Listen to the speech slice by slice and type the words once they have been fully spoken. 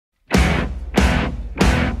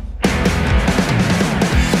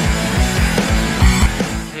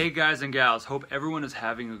Hey guys and gals, hope everyone is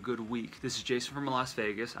having a good week. This is Jason from Las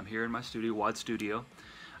Vegas. I'm here in my studio, Wad Studio.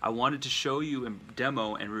 I wanted to show you and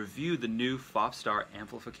demo and review the new Foppstar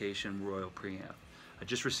amplification Royale Preamp. I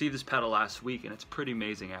just received this pedal last week and it's pretty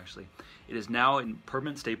amazing actually. It is now a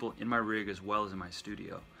permanent staple in my rig as well as in my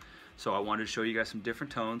studio. So I wanted to show you guys some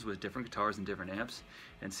different tones with different guitars and different amps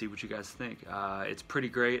and see what you guys think. It's pretty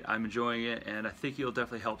great, I'm enjoying it, and I think it'll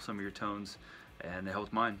definitely help some of your tones, and it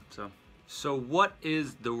helps mine. So what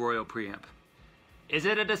is the Royale Preamp? Is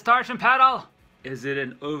it a distortion pedal? Is it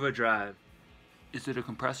an overdrive? Is it a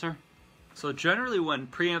compressor? So generally when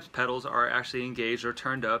preamps pedals are actually engaged or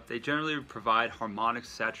turned up, they generally provide harmonic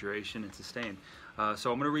saturation and sustain.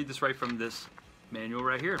 So I'm going to read this right from this manual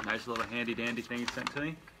right here. Nice little handy dandy thing it sent to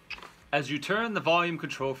me. As you turn the volume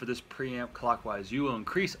control for this preamp clockwise, you will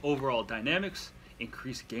increase overall dynamics,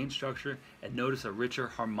 increase gain structure, and notice a richer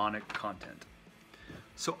harmonic content.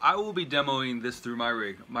 So I will be demoing this through my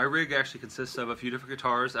rig. My rig actually consists of a few different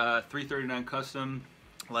guitars, 339 Custom,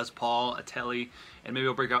 Les Paul, a Tele, and maybe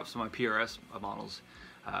I'll break out some of my PRS models.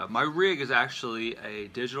 My rig is actually a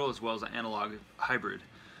digital as well as an analog hybrid.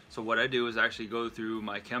 So what I do is actually go through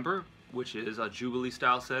my Kemper, which is a Jubilee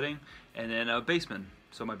style setting, and then a Bassman.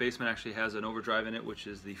 So my Bassman actually has an overdrive in it, which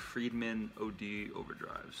is the Friedman OD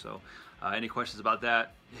overdrive. So any questions about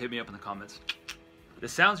that, hit me up in the comments. The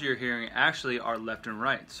sounds you're hearing actually are left and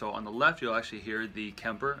right. So on the left you'll actually hear the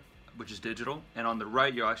Kemper, which is digital, and on the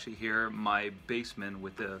right you'll actually hear my Bassman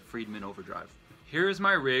with the Friedman overdrive. Here is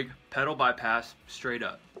my rig, pedal bypass, straight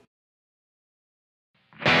up.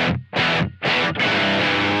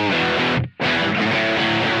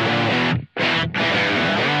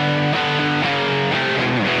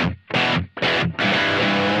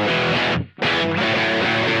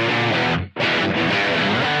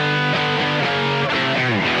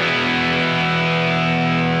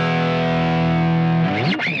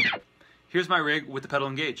 Here's my rig with the pedal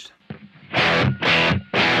engaged.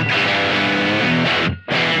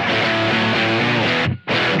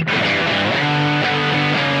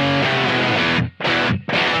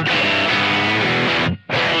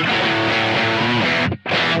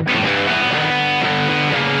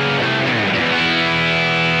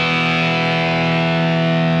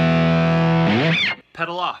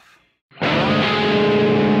 Pedal off.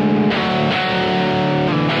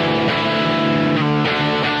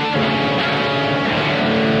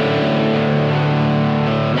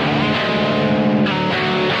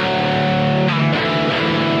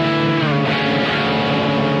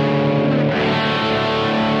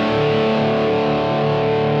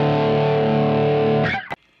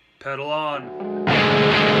 Pedal on.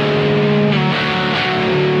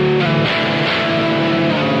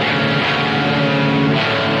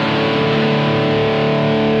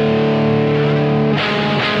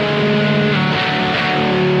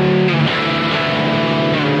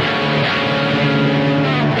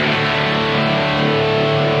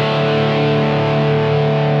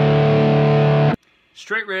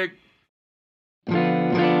 Straight rig.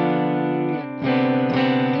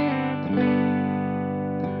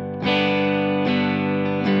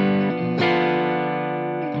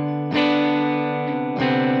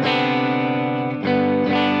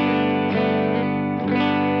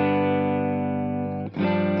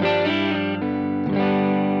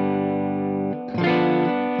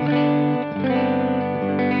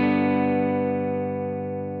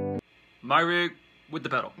 My rig with the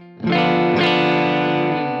pedal.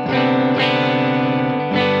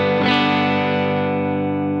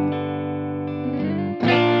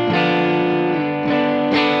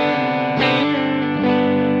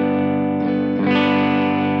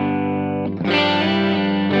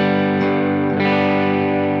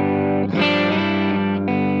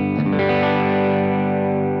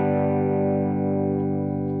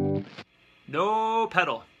 No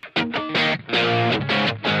pedal.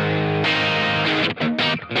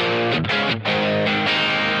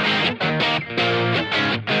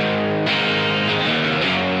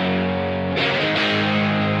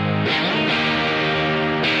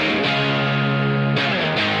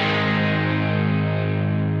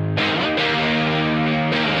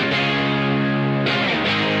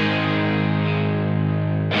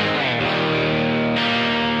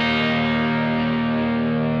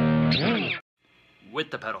 With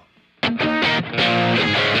the pedal.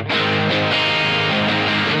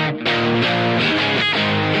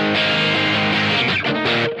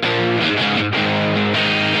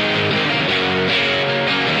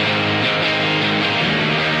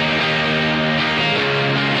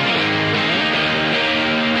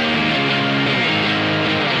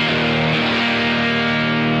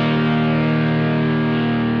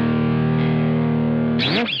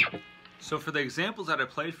 So for the examples that I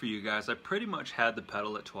played for you guys, I pretty much had the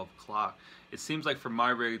pedal at 12 o'clock. It seems like for my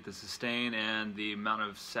rig, the sustain and the amount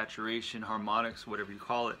of saturation, harmonics, whatever you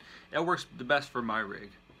call it, that works the best for my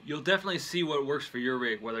rig. You'll definitely see what works for your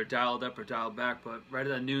rig, whether dialed up or dialed back, but right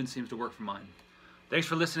at that noon seems to work for mine. Thanks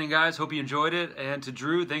for listening, guys. Hope you enjoyed it. And to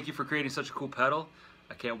Drew, thank you for creating such a cool pedal.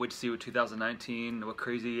 I can't wait to see what 2019, what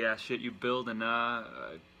crazy ass shit you build, and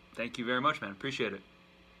thank you very much, man. Appreciate it.